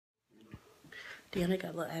DeAndre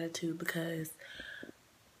got a little attitude because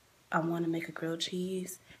I want to make a grilled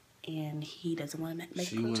cheese and he doesn't want to make grilled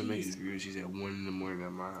cheese. She want to make a grilled cheese at 1 in the morning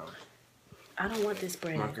at my house. I don't want this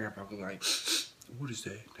bread. My grandpa be like, what is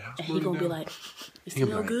that? The house burning down? And he gonna be like, it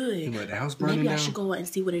smells good. He like, the house burning down? Maybe I should go out and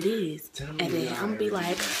see what it is. And then I'm gonna be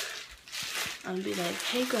like,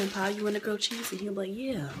 hey grandpa, you want to grilled cheese? And he'll be like,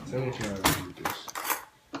 yeah. Tell me how to do this.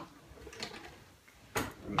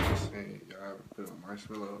 I'm just saying, y'all put a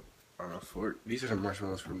marshmallow on a fork. These are the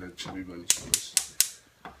marshmallows from the Chubby Bunny cheese.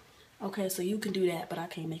 Okay, so you can do that, but I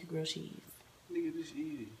can't make a grilled cheese. Nigga, just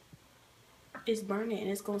eat it. It's burning and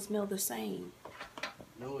it's gonna smell the same.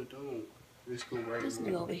 No, it don't. Let's go right. This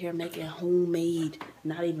nigga over here making homemade,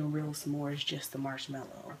 not even real s'mores, just the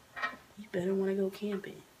marshmallow. You better wanna go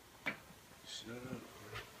camping. Shut up,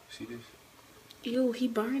 bro. See this? Ew, he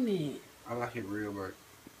burning it. I like it real burnt.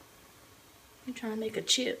 You trying to make a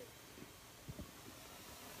chip?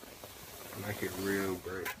 I like it real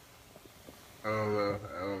burnt. I don't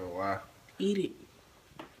know why. Eat it.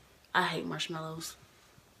 I hate marshmallows.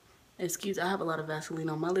 Excuse, I have a lot of Vaseline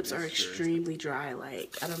on. My lips are extremely dry.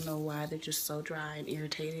 Like, I don't know why they're just so dry and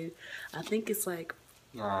irritated. I think it's like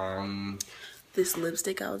this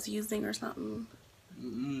lipstick I was using or something.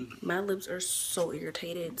 My lips are so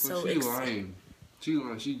irritated. But so she lying. She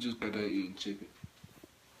lying. She just got done eating chicken.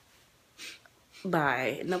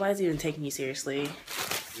 Bye. Nobody's even taking you seriously.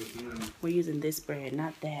 We're using this bread,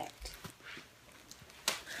 not that.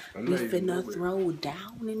 We finna throw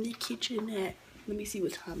down in the kitchen at, let me see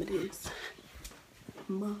what time it is.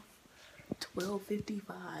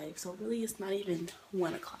 12:55. So really it's not even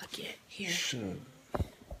 1 o'clock yet. Here. Shut up.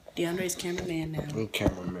 DeAndre's cameraman now. I'm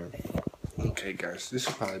cameraman. Okay guys, this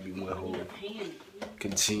will probably be one whole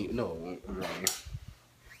continue. No, I'm lying.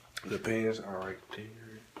 The pans are right there.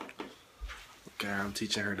 Okay, I'm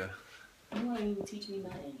teaching her you won't even teach me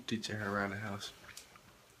nothing. Teaching her around the house.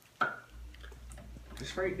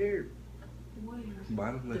 It's right there. Where?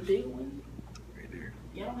 Bottom left. The big one? Right there.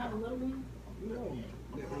 Y'all don't have a little one? No.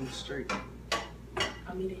 That one's straight.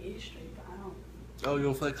 I mean, it is straight, but I don't. Oh, you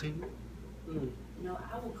don't feel like cleaning it? No,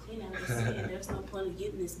 I will clean it. I'm just saying, there's no point in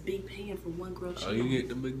getting this big pan for one grilled cheese. Oh, you get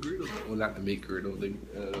the big griddle. Well, not the big griddle.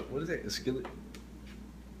 What is that? The skillet?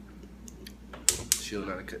 She'll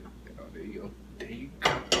not cut. Oh, there you go. There you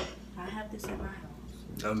go. I have this in my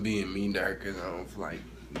house. I'm being mean to her because I don't feel like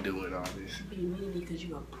doing all this. Being mean to me because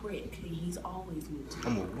you're a prick and he's always mean to me.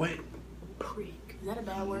 I'm a what? Prick. Is that a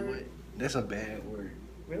bad word? What? That's a bad word.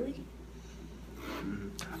 Really?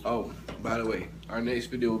 Oh, by the way, our next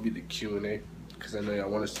video will be the Q&A because I know y'all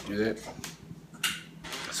want us to do that.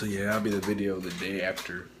 So yeah, that'll be the video the day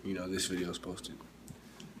after, you know, this video is posted.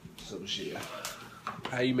 So yeah.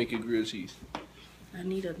 How you make a grilled cheese? I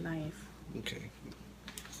need a knife. Okay.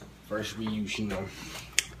 First we use, you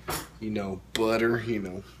know, butter, you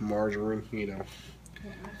know, margarine, you know.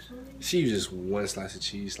 She uses 1 slice of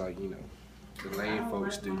cheese, like, you know, the lame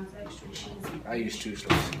folks do. I use 2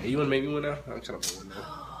 slices. Hey, you want to make me one now? I'm trying to make one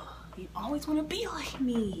now. You always want to be like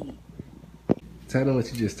me. Tell them what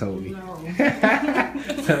you just told me. No.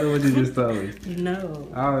 Tell them what you just told me. No.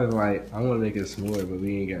 I was like, I want to make a s'more, but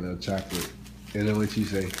we ain't got no chocolate. And then what you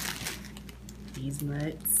say? These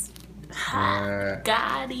nuts.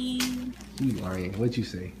 Got him. You lying. What'd you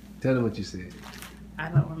say? Tell them what you said. I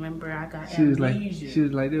don't remember. I got amnesia. She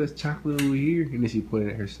was like, there was chocolate over here. And then she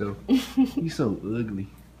pointed at herself. You so ugly.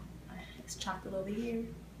 It's chocolate over here.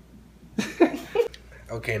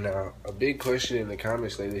 Okay, now, a big question in the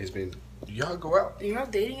comments lately has been, do y'all go out? Are y'all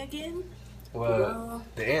dating again? Well,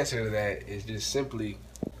 the answer to that is just simply,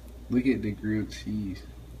 look at the grilled cheese.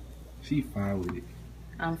 She fine with it.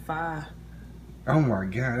 I'm fine. Oh my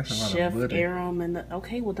God, that's a lot of butter. Chef Aram in the...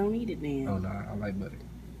 Okay, well, don't eat it then. Oh, no, I like butter.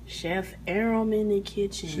 Chef Aram in the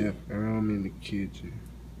kitchen. Chef Aram in the kitchen.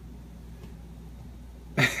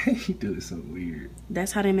 He do it so weird.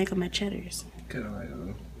 That's how they make them at Cheddar's. Kind of like,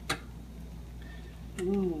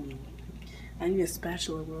 I need a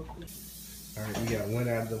spatula real quick. All right, we got one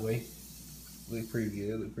out of the way. Look pretty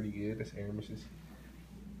good. That's Aramis's.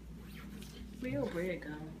 Where your bread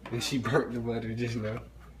go? And she burnt the butter just now.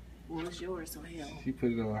 Well, it's yours, so hell. She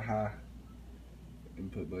put it on high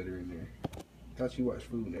and put butter in there. Thought you watched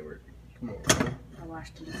Food Network. Come on, bro. I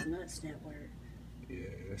watched these Nuts Network. Yeah,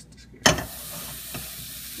 that's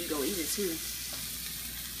disgusting. You go eat it too.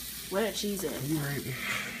 Where that cheese at? You right.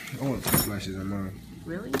 I want 2 slices of mine.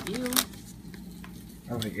 Really? Ew.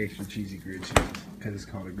 I like extra cheesy grilled cheese because it's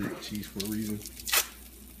called a grilled cheese for a reason.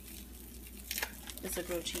 It's a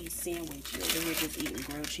grilled cheese sandwich. You're over here just eating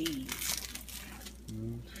grilled cheese.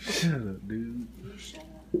 Shut up, dude. You shut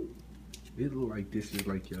up. It look like this is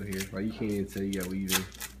like your hair. Like you can't even tell you got weave in.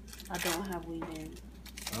 I don't have weed in.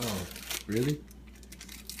 Oh, really?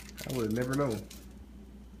 I would have never known.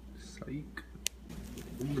 Psych.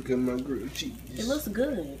 Look at my grilled cheese. It looks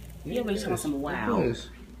good. You ever try some wow? It does.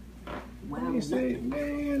 Wow. You say,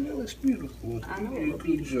 man, that looks beautiful. I know. You did a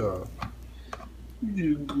good job. You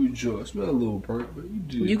did a good job. Smell a little burnt, but you did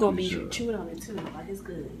a good job. You gonna be chewing on it too. Like it's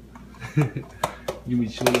good. You be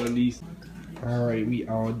chewing on these. Alright, we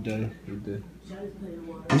all done with the. Should I just put it in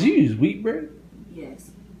water? Did you use wheat bread?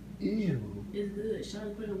 Yes. Ew. It's good. Should I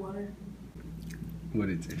just put it in water? What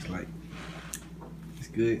it tastes like? It's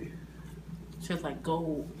good. Tastes like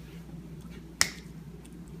gold.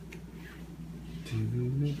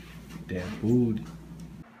 That food.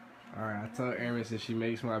 Alright, I told Aramis if she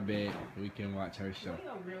makes my bed, we can watch her show. Where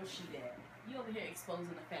your real sheet at? You over here exposing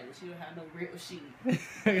the fact that you don't have no real sheet.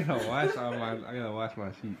 I gotta wash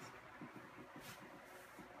my sheets.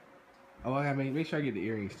 Oh, I gotta make sure I get the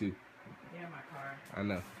earrings too. They're in my car. I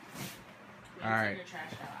know. Wait, Alright. your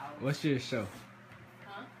trash out. What's your show?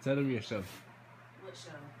 Huh? Tell them your show. What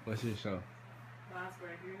show? What's your show? Bob's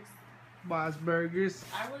Burgers. Bob's Burgers.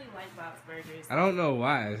 I really like Bob's Burgers. I don't know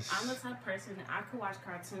why. I'm the type of person that I could watch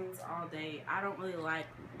cartoons all day. I don't really like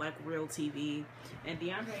real TV. And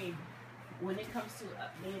DeAndre, when it comes to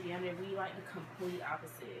me and DeAndre, we like the complete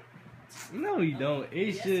opposite. No, you don't.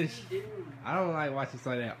 It's yes, just we do. I don't like watching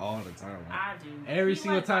stuff like that all the time. I do. Every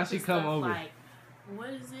single time she come over. Like, what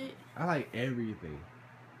is it? I like everything.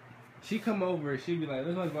 She come over, she be like,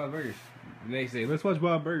 let's watch Bob's Burgers. The next day, let's watch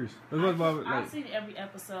Bob's Burgers. Let's watch Bob's. I've seen every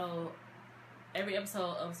episode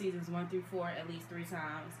of seasons 1 through 4 at least 3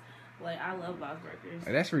 times. Like, I love Bob's Burgers.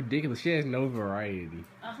 That's ridiculous. She has no variety.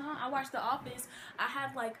 I watch The Office. I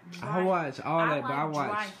have like dry, I watch all that, but I watch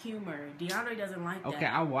dry humor. DeAndre doesn't like that. Okay,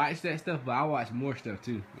 I watch that stuff, but I watch more stuff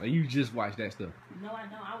too. Like you just watch that stuff. No, I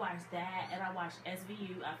know. I watch that, and I watch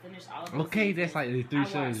SVU. I finished all of those. Okay, seasons. that's like the 3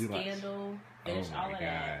 shows you watch. Scandal. Finished all of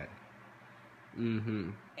that.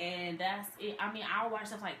 And that's it. I mean, I watch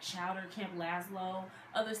stuff like Chowder, Camp Lazlo,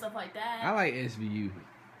 other stuff like that. I like SVU.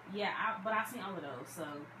 Yeah, but I've seen all of those. So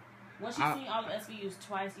once you've seen all the SVUs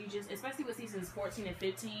twice, you just, especially with seasons 14 and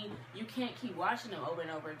 15, you can't keep watching them over and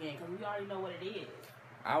over again because we already know what it is.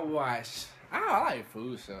 I like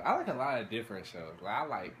food shows. I like a lot of different shows. Like, I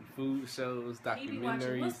like food shows,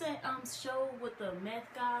 documentaries. What's that show with the meth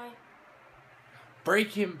guy?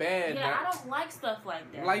 Breaking Bad. Yeah, I don't like stuff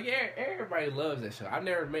like that. Like, everybody loves that show. I've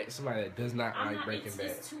never met somebody that does not like Breaking Bad.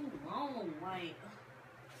 It's too long. Like,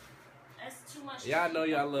 that's too much. Y'all know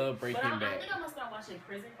y'all love Breaking Bad. I think I'm gonna start watching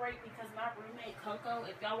Prison Break because my roommate Coco,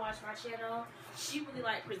 if y'all watch my channel, she really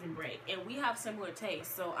liked Prison Break, and we have similar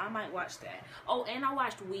tastes, so I might watch that. Oh, and I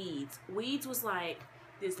watched Weeds. Weeds was like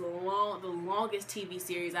the longest TV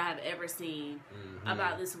series I have ever seen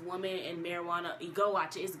about this woman and marijuana. You go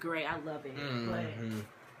watch it; it's great. I love it. But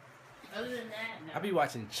other than that, no. I be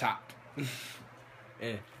watching Chopped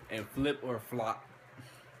and Flip or Flop.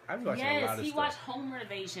 I be watching a lot of stuff. Yes, he watched Home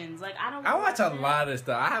Renovations. Like I watch a lot of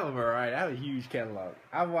stuff. I have a variety. I have a huge catalog.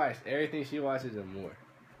 I've watched everything she watches and more,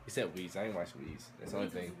 except Weeds. I ain't watched Weeds. That's the only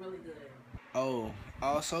thing. Really good. Oh,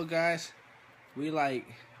 also guys, we're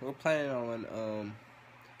planning on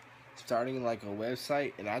starting like a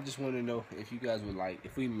website, and I just want to know if you guys would like,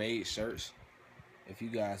 if we made shirts, if you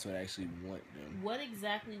guys would actually want them. What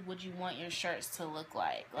exactly would you want your shirts to look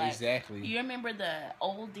like? Exactly. You remember the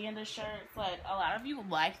old Danda shirts? Like, a lot of you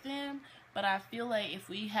like them, but I feel like if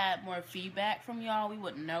we had more feedback from y'all, we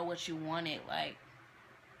would know what you wanted. Like,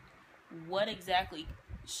 what exactly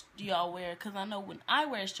do y'all wear? Because I know when I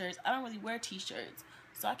wear shirts, I don't really wear t-shirts,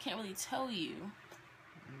 so I can't really tell you.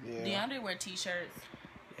 Yeah. DeAndre wear t-shirts.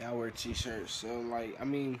 Yeah, I wear t-shirts. So, like, I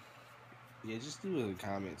mean, yeah, just do a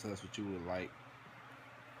comment. Tell us what you would like.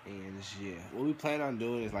 And, yeah, what we plan on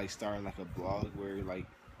doing is, like, starting, like, a blog where, like,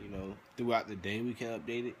 you know, throughout the day we can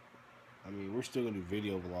update it. I mean, we're still going to do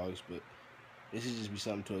video vlogs, but this should just be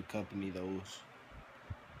something to accompany those.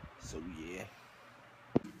 So, yeah.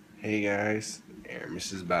 Hey, guys.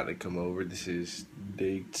 Aramis is about to come over. This is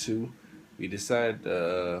day 2. We decided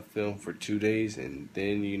to film for 2 days and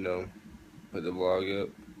then, you know, put the vlog up.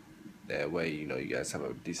 That way, you know, you guys have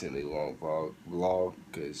a decently long vlog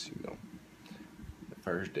because, you know, the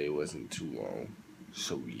first day wasn't too long.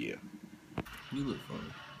 So, yeah. You look funny.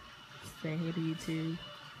 Say hey to you too.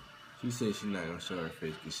 She said she's not going to show her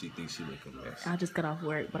face because she thinks she look a mess. I just got off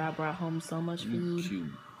work, but I brought home so much food.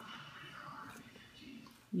 Cute.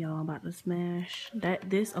 Yo, I'm about to smash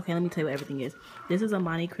this. Okay, let me tell you what everything is. This is a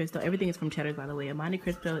Monte Cristo. Everything is from Cheddar's, by the way. A Monte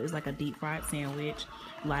Cristo is like a deep fried sandwich.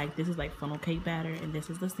 Like, this is like funnel cake batter, and this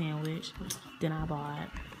is the sandwich. Then I bought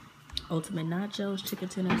ultimate nachos, chicken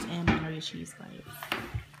tenders, and Monterey cheese bites.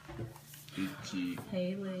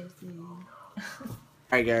 Hey, Leslie.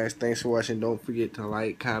 Alright, guys. Thanks for watching. Don't forget to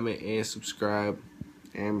like, comment, and subscribe.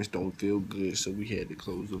 Aramis don't feel good, so we had to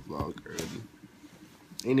close the vlog early.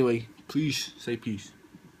 Anyway, please say peace.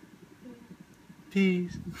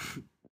 Peace.